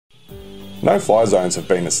No-fly zones have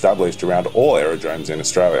been established around all aerodromes in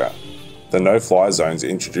Australia. The no-fly zones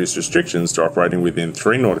introduce restrictions to operating within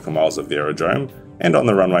 3 nautical miles of the aerodrome and on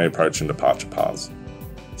the runway approach and departure paths.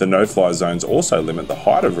 The no-fly zones also limit the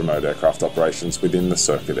height of remote aircraft operations within the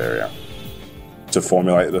circuit area. To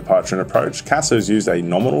formulate the departure and approach, CASA has used a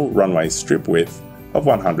nominal runway strip width of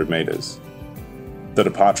 100 metres. The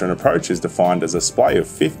departure and approach is defined as a splay of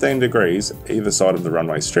 15 degrees either side of the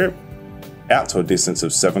runway strip, out to a distance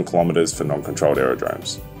of 7 kilometres for non-controlled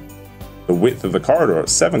aerodromes. The width of the corridor at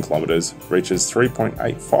 7 kilometres reaches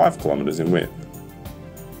 3.85 kilometres in width.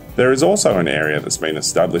 There is also an area that's been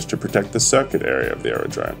established to protect the circuit area of the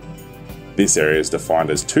aerodrome. This area is defined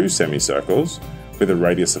as 2 semicircles with a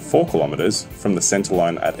radius of 4 kilometres from the centre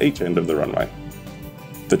line at each end of the runway.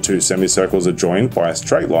 The 2 semicircles are joined by a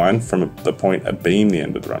straight line from the point abeam the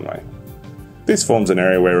end of the runway. This forms an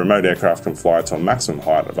area where remote aircraft can fly to a maximum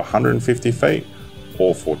height of 150 feet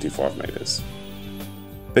or 45 metres.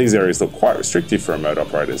 These areas look quite restrictive for remote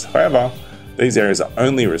operators, however, these areas are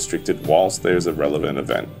only restricted whilst there is a relevant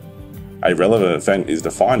event. A relevant event is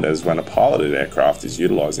defined as when a piloted aircraft is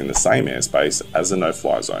utilising the same airspace as the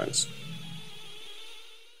no-fly zones.